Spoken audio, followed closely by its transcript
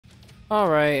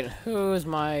Alright, who's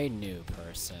my new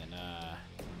person?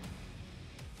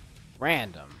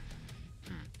 Random.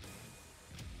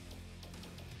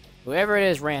 Whoever it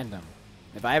is, random.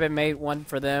 If I haven't made one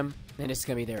for them, then it's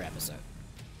gonna be their episode.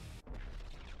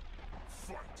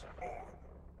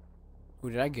 Who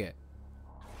did I get?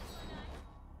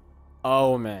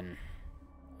 Omen.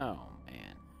 Oh,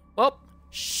 man. Oh,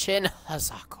 Shin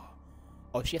Hazako.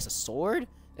 Oh, she has a sword?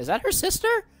 Is that her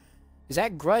sister? Is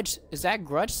that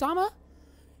Grudge-sama?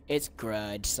 It's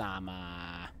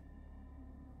Grudge-sama.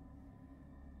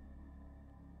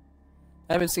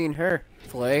 I haven't seen her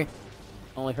play.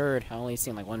 Only heard. I only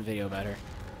seen like one video about her.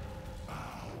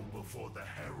 Bow before the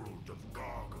herald of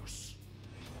Gargus.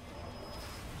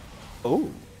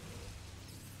 Oh.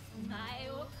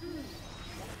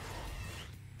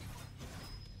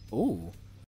 Ooh.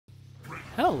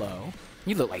 Hello.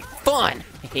 You look like fun.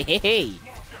 Hey.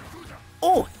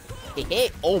 Oh. Hey.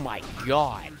 Oh my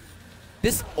god.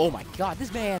 Oh my god.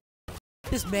 This man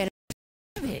is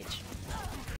savage.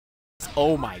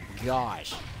 Oh my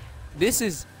gosh. This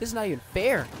is not even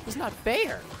fair. This is not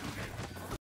fair. It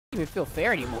doesn't even feel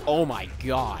fair anymore. Oh my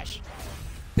gosh.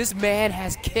 This man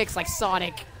has kicks like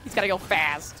Sonic. He's gotta go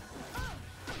fast.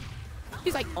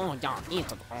 He's like, oh my gosh.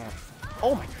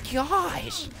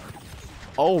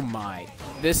 Oh my.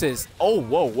 This is, oh,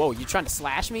 whoa. You trying to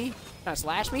slash me? Trying to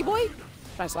slash me, boy?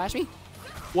 Trying to slash me?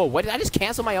 Whoa, what, did I just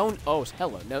cancel my own? Oh,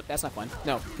 hello. No, that's not fun.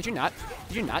 No, could you not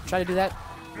try to do that?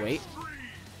 Wait.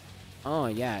 Oh,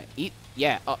 yeah. Eat,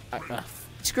 yeah.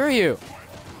 Screw you.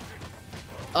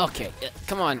 Okay,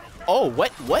 come on. Oh,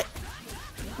 what?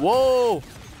 Whoa.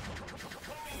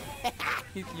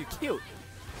 You cute.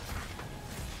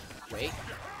 Wait.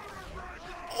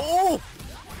 Oh!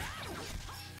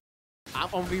 I'm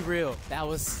gonna be real. That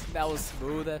was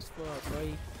smooth as fuck,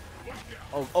 boy.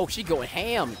 Oh, she going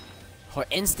ham. Her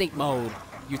instinct mode.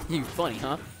 You funny,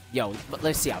 huh? Yo, but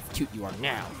let's see how cute you are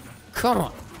now. Come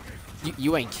on.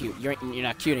 You ain't cute. You're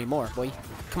not cute anymore, boy.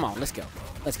 Come on, let's go.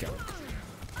 Let's go.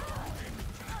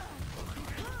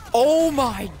 Oh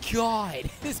my god.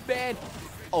 This man.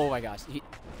 Oh my gosh.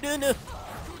 No.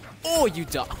 Oh, you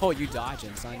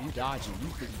dodging, son. You dodging. You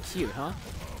pretty cute, huh?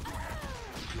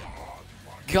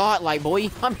 God-like, boy.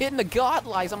 I'm hitting the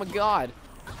god-likes. I'm a god.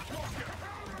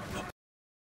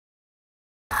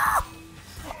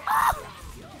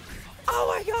 Oh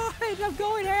my god. I'm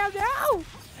going ham now.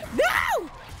 No.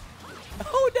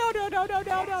 Oh, no.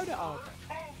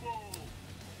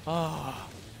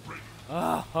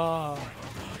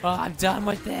 Oh, I'm done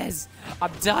with this.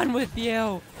 I'm done with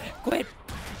you. Quit.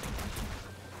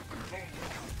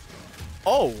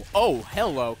 Oh,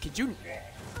 hello. Could you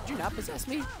not possess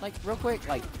me? Like, real quick?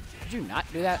 Like, could you not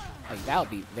do that? Like, that would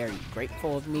be very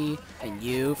grateful of me and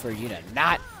you for you to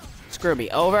not screw me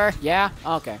over. Yeah?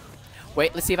 Okay.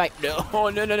 Wait, let's see if I... No.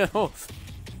 Oh,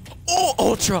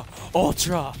 Ultra.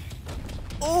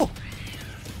 Oh.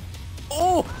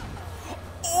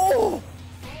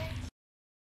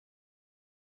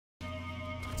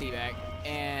 Teabag.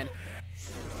 And...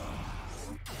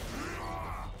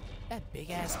 that big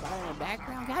ass ball in the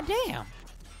background, goddamn.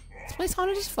 This place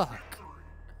haunted as fuck.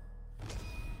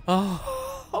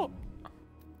 Oh.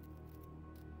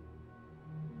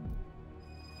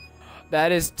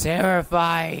 That is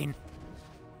terrifying.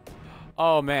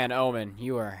 Oh man, Omen,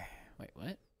 you are... Wait,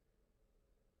 what?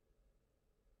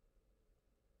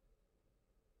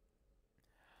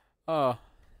 Oh.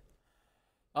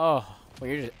 Well,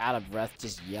 you're just out of breath,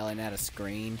 just yelling at a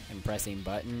screen and pressing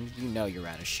buttons. You know you're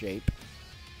out of shape.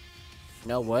 You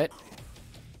know what?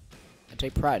 I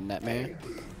take pride in that, man.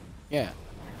 Yeah.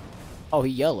 Oh,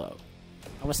 he yellow.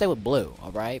 I'm gonna stay with blue,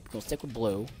 alright? We're gonna stick with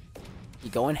blue. He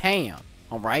going ham,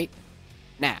 alright?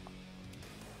 Now.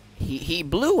 He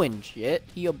blue and shit.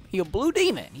 He a blue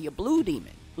demon. He a blue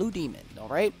demon. Blue demon,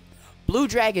 alright? Blue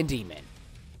dragon demon.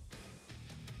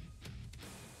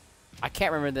 I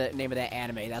can't remember the name of that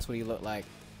anime. That's what he looked like.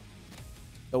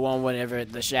 The one whenever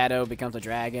the shadow becomes a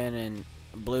dragon and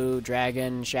blue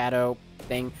dragon shadow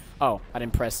thing. Oh, I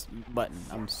didn't press button.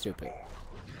 I'm stupid.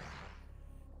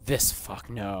 This fuck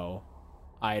no.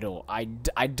 Idol. I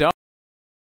don't.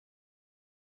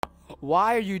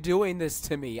 Why are you doing this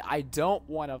to me? I don't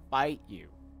want to fight you.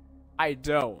 I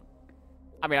don't.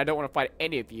 I mean, I don't want to fight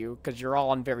any of you because you're all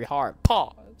on very hard.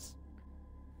 Pause.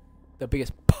 The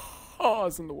biggest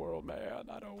pause in the world, man.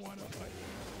 I don't want to fight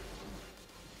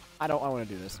you. I want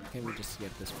to do this. Can we just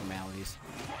skip this formalities?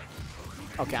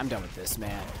 Okay, I'm done with this,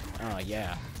 man. Oh,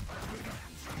 yeah.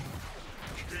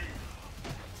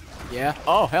 Yeah?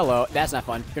 Oh, hello. That's not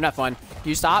fun. You're not fun. Do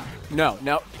you stop? No.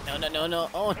 Oh,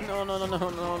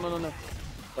 no.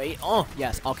 Wait. Oh,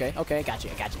 yes. Okay. Gotcha.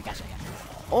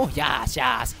 Oh, yes,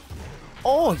 yes.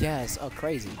 Oh, yes. Oh,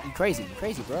 crazy. You crazy. You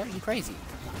crazy, bro. You crazy.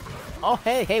 Oh,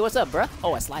 hey, what's up, bro?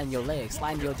 Oh, I slide in your legs.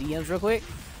 Slide in your DMs real quick.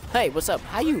 Hey, what's up?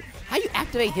 How you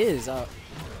activate his,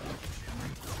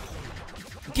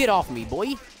 Get off me,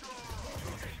 boy.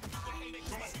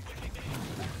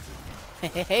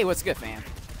 Hey, what's good, fam?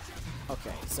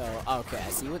 Okay, so, okay, I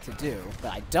see what to do,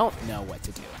 but I don't know what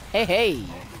to do. Hey!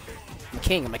 I'm a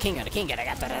king.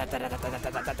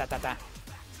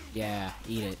 Yeah,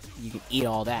 eat it. You can eat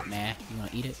all that, man. You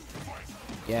wanna eat it?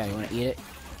 Yeah, you wanna eat it?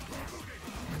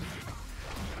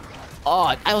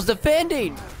 Oh, I was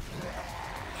defending!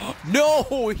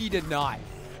 No, he did not.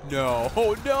 No.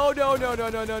 Oh,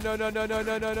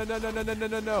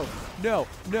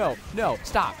 no. No.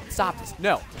 Stop this.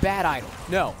 No. Bad idol.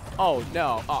 No. Oh,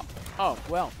 no. Oh,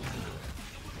 well.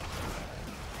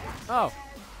 Oh.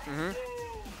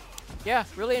 Yeah,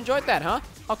 really enjoyed that, huh?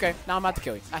 Okay, now I'm about to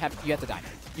kill you. You have to die now.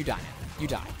 You die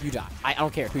now. You die. I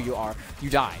don't care who you are. You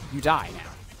die now.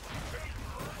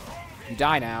 You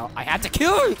die now. I have to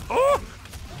kill you! Oh!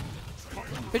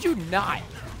 Could you not?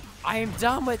 I am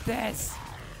done with this.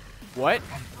 What?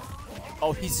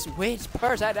 Oh, he switched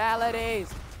personalities.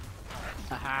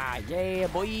 Haha, yeah,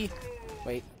 boy.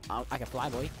 Wait, I can fly,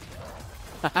 boy.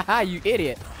 Haha, you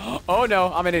idiot. Oh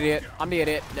no, I'm an idiot. I'm the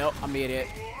idiot. No, I'm the idiot.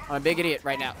 I'm a big idiot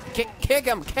right now. Kick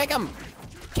him.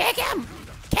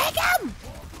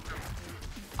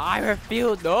 I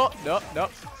refuse. No.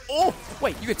 Oh,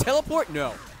 wait, you can teleport?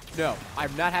 No.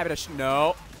 I'm not having a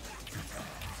no.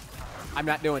 I'm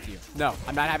not doing it to you. No,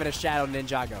 I'm not having a Shadow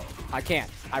Ninjago. I can't.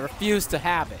 I refuse to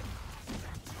have it.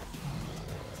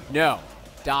 No.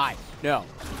 Die. No.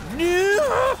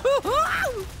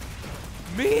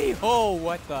 Me? Oh,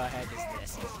 what the heck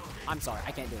is this? I'm sorry.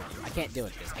 I can't do it. I can't deal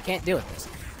with this.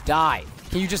 Die.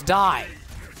 Can you just die?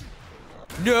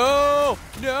 No.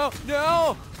 No.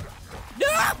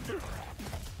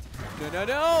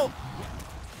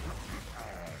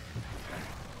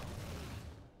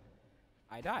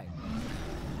 I died.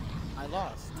 I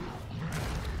lost.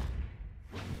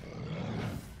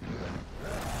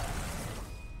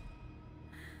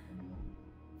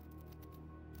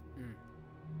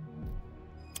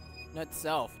 Not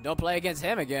self. Don't play against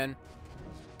him again.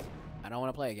 I don't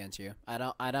want to play against you. I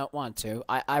don't want to.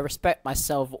 I respect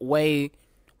myself way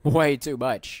too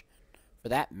much for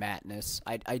that madness.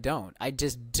 I don't. I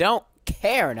just don't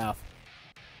care enough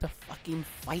to fucking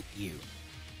fight you.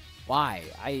 Why?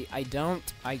 I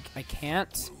don't. I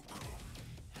can't.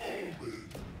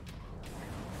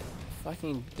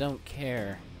 Fucking don't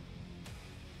care.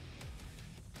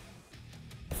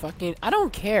 Fucking I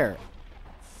don't care.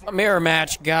 A mirror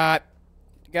match got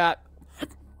it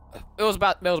was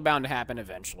bound to happen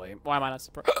eventually. Why am I not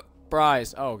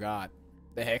surprised? Oh god.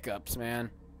 The hiccups, man.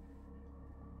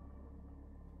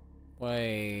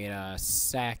 Wait a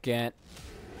second.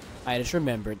 I just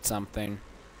remembered something.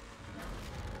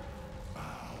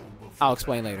 I'll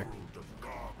explain later.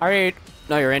 Alright.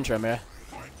 No, your intro, man.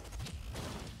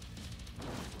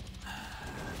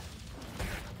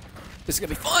 This is gonna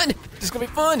be fun!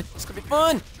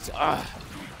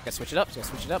 Gotta switch it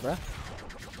up, bro.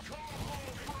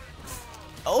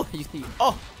 Oh, you see.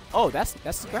 Oh, that's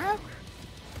the grab?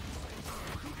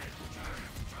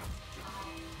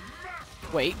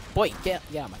 Wait, boy, get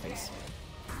out of my face.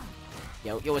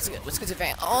 Yo, what's good,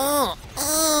 fan? Oh,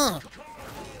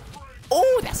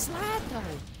 that slide though.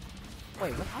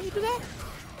 Wait, how do you do that?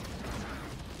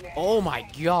 Oh my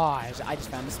gosh, I just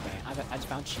found this man. I just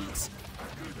found cheats.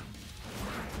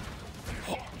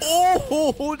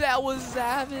 Oh, that was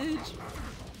savage.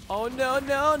 Oh no.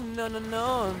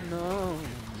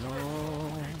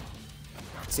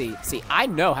 See, I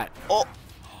know how to, oh.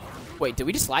 Wait, did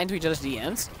we just slide into each other's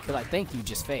DMs? Because I think you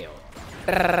just failed.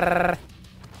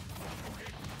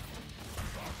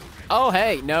 Oh,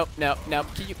 hey, nope.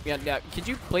 Could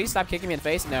you please stop kicking me in the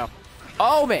face? No.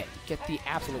 Oh, man. Get the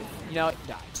absolute, you know what?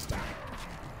 Die, just die.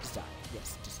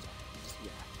 Yes, just die.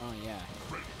 Yeah. Oh, yeah.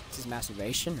 Is this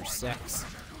masturbation or sex?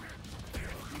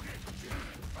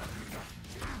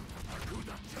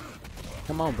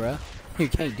 Come on, bro. You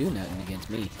can't do nothing against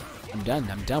me. I'm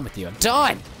done with you. I'm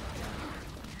done!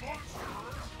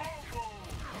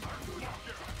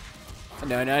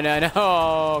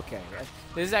 No. Okay.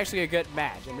 This is actually a good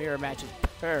match. A mirror match is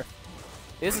perfect.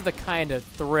 This is the kind of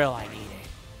thrill I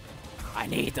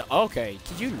needed. Okay.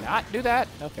 Could you not do that?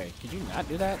 Okay. Could you not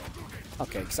do that?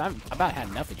 Okay, because I'm about had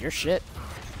enough of your shit.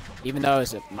 Even though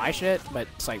it's my shit, but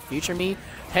it's like future me.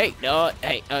 Hey,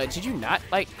 did you not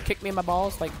like kick me in my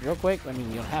balls like real quick? I mean,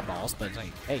 you don't have balls, but it's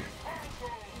like, hey.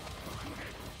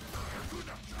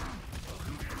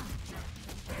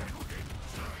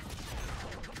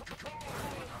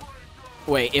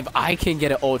 Wait, if I can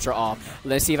get an ultra off,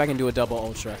 let's see if I can do a double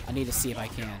ultra. I need to see if I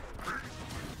can.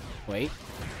 Wait.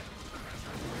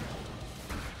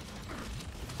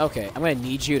 Okay, I'm gonna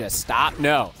need you to stop.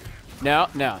 No. No,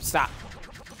 no, stop.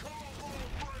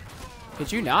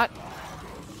 Did you not?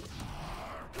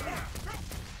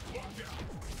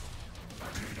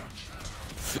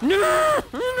 No!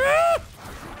 No!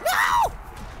 No!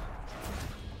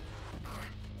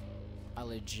 I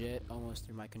legit almost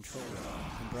threw my controller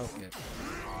and broke it.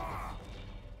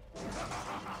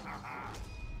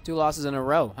 2 losses in a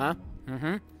row, huh?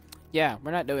 Mm-hmm. Yeah,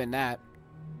 we're not doing that.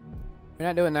 We're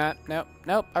not doing that. Nope.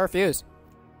 Nope. I refuse.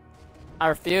 I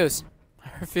refuse. I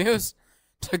refuse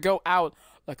to go out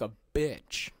like a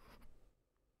bitch.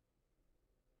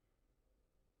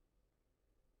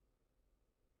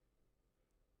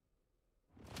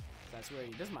 I swear,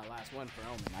 this is my last one for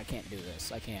Omen. I can't do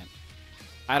this. I can't.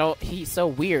 I don't. He's so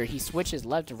weird. He switches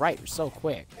left to right so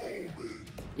quick.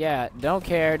 Yeah, don't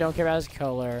care. Don't care about his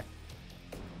color.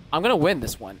 I'm gonna win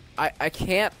this one. I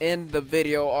can't end the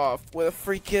video off with a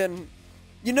freaking...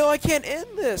 You know, I can't end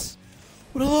this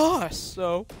with a loss,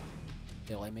 so...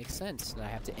 It only makes sense that I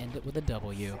have to end it with a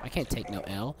W. I can't take no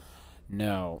L.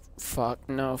 No. Fuck.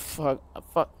 No. Fuck.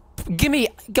 Fuck. Give me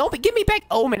back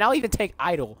Omen. I'll even take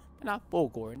Idol. But not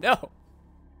Fulgore. No.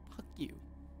 Fuck you.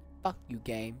 Fuck you,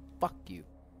 game. Fuck you.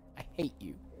 I hate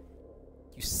you.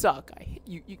 You suck.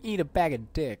 You eat a bag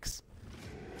of dicks.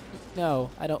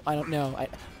 No, I don't know.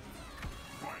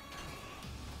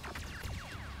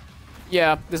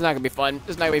 Yeah, this is not gonna be fun.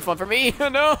 This is not gonna be fun for me. No,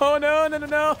 no, no, no,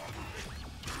 no.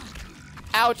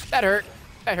 Ouch, that hurt.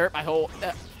 That hurt my whole,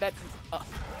 that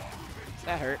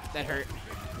hurt, that hurt.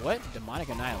 What? Demonic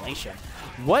Annihilation.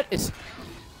 What is...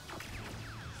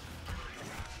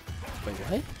 Wait,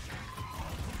 what?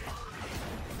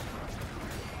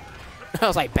 I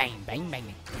was like, bang, bang, bang.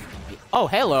 Oh,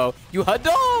 hello. You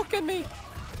Hadouken me. Yeah,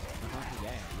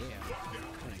 yeah.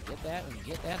 Wanna get that? Wanna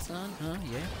get that, son? Huh?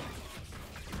 Yeah.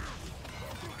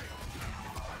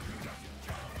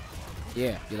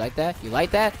 Yeah, you like that? You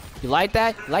like that? You like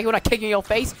that? You like it when I kick you in your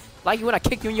face? Like it when I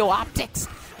kick you in your optics?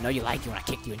 No, you like it when I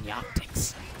kick you in your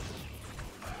optics.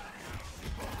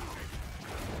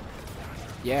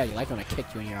 Yeah, you like when I kick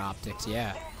you in your optics,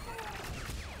 yeah.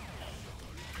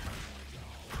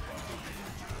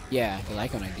 Yeah, you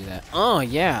like when I do that. Oh,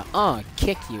 yeah.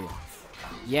 Kick you.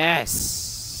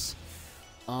 Yes.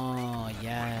 Oh,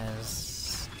 yes.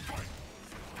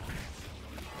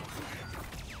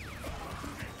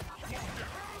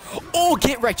 Oh,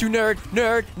 get wrecked, you nerd.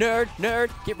 Nerd, nerd, nerd.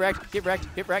 Get wrecked, get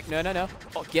wrecked, get wrecked. No, no, no.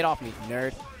 Oh, get off me,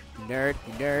 nerd. Nerd,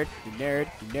 you nerd, you nerd,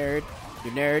 you nerd.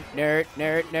 You nerd, nerd,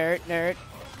 nerd, nerd, nerd.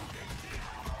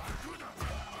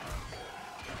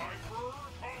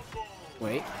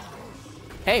 Wait.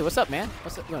 Hey, what's up, man?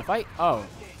 What's up? You wanna fight? Oh.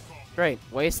 Great.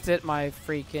 Wasted my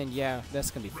freaking... Yeah,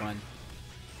 that's gonna be fun.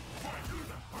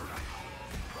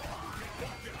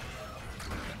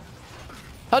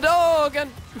 Hadouken!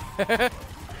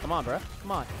 Come on, bro.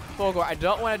 Come on. Fulgore, I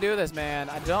don't want to do this,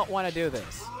 man. I don't want to do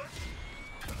this.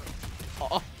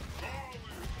 Oh.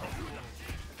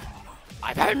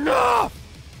 I've had enough!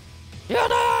 Yeah!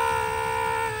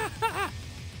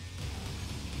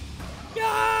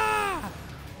 Yeah!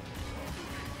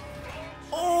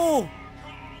 Oh!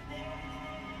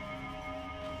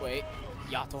 Wait.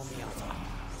 Yato Miyato.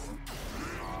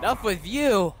 Enough with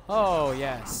you! Oh,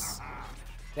 yes.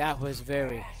 That was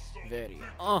very, very...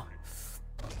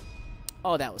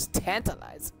 Oh, that was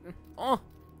tantalizing. Oh,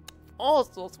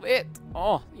 so sweet.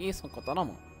 Oh,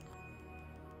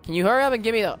 can you hurry up and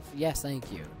give me the... Yes,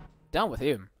 thank you. Done with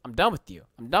you. I'm done with you.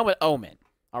 I'm done with Omen.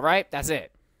 Alright? That's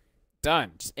it.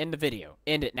 Done. Just end the video.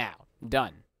 End it now. I'm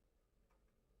done.